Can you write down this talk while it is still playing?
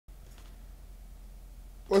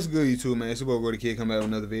What's good, YouTube, man? It's your boy, the Kid, come out with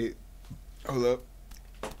another vid. Hold up.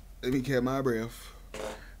 Let me catch my breath.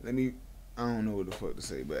 I don't know what the fuck to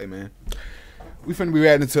say, but hey, man. We finna be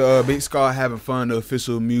reacting to Big Scarr Having Fun, the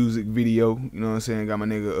official music video. You know what I'm saying? Got my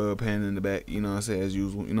nigga Pan in the back, you know what I'm saying, as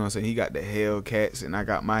usual. You know what I'm saying? He got the Hellcats, and I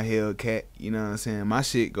got my Hellcat. You know what I'm saying? My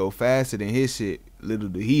shit go faster than his shit. Little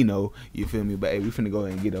do he know, you feel me? But hey, we finna go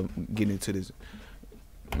ahead and get into this.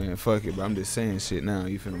 Man, fuck it, bro. I'm just saying shit now.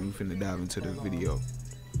 You feel me? We finna dive into the video.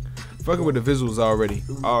 Fucking with the visuals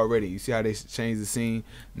already. You see how they changed the scene?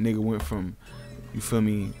 Nigga went from, you feel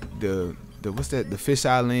me, the what's that? The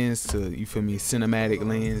fisheye lens to, you feel me, cinematic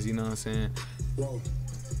lens. You know what I'm saying?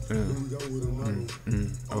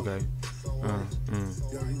 Okay.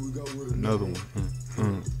 Another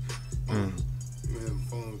one.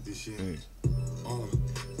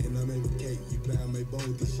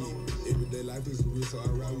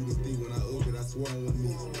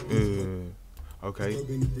 Okay.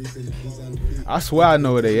 I swear I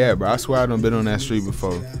know where they at, bro. I swear I done been on that street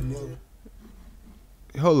before.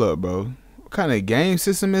 Hold up, bro. What kind of game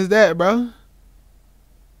system is that, bro?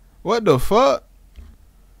 What the fuck?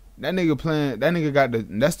 That nigga playing. That nigga got the.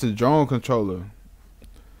 That's the drone controller.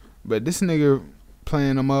 But this nigga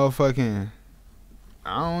playing a motherfucking.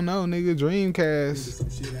 I don't know, nigga. Dreamcast.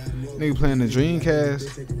 Nigga playing the Dreamcast.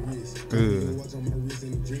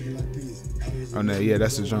 Oh no, yeah,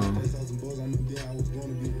 that's the drone.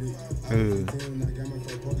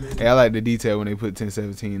 Hey, I like the detail when they put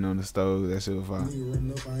 1017 on the stove. That shit was fire.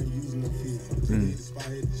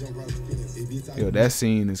 Yo, that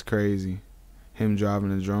scene is crazy. Him driving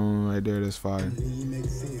the drone right there, that's fire.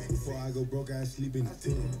 Before I go broke, I sleep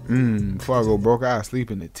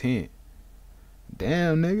in the tent.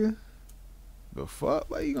 Damn, nigga. The fuck?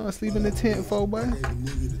 Why you gonna sleep in the tent for, boy?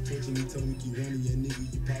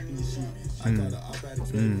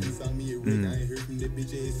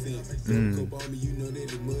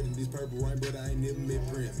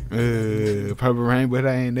 Purple rain, but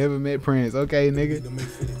I ain't never met Prince. Okay, nigga.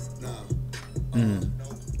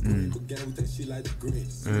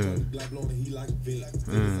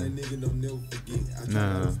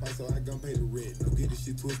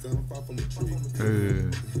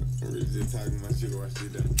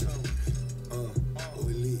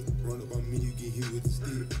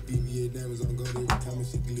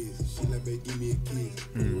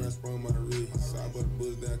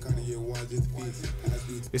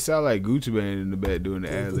 It sound like Gucci Band in the back doing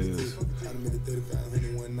the ad-libs.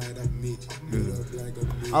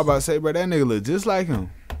 I was about to say, bro, that nigga look just like him.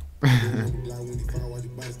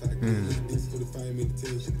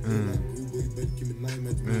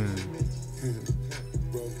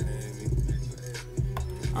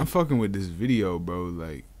 I'm fucking with this video, bro.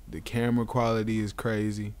 Like, the camera quality is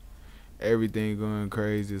crazy. Everything going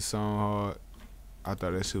crazy. The song hard. I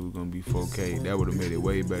thought that shit was gonna be 4K. That would have made it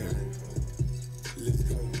way better.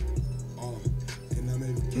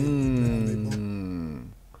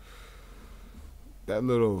 That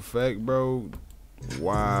little effect, bro.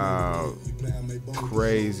 Wow.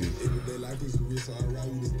 Crazy.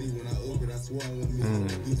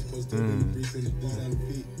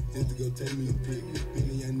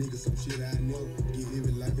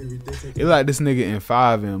 It like this nigga in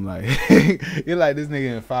 5M, like it like this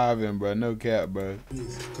nigga in 5M, bro. No cap, bro.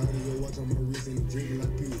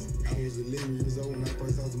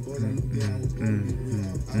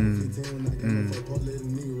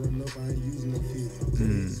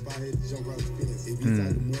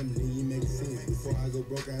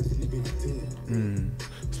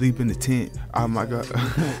 Sleep in the tent. Oh my god.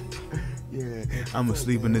 Yeah, I'ma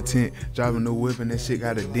sleep in the tent, driving the whip, and that shit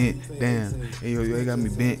got a dent. Damn, and yo, it got me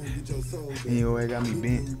bent. And yo, it got me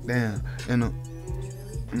bent. Damn,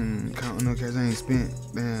 and counting no cash I ain't spent.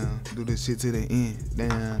 Damn, do this shit to the end.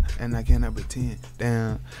 Damn, and I cannot pretend.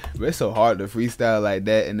 Damn, but it's so hard to freestyle like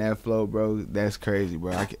that and that flow, bro. That's crazy,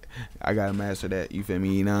 bro. I gotta master that. You feel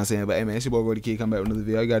me? You know what I'm saying? But hey, man, it's your boy, the Kid. Come back with another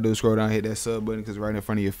video. All you gotta do is scroll down, hit that sub button, cause it's right in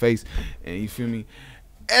front of your face. And you feel me?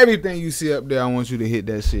 Everything you see up there, I want you to hit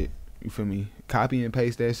that shit. You feel me? Copy and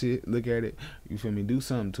paste that shit. Look at it. You feel me? Do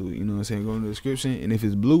something to it. You know what I'm saying? Go in the description. And if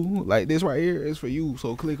it's blue, like this right here, it's for you.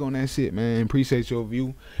 So click on that shit, man. Appreciate your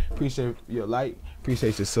view. Appreciate your like.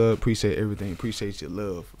 Appreciate your sub. Appreciate everything. Appreciate your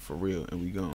love. For real. And we gone.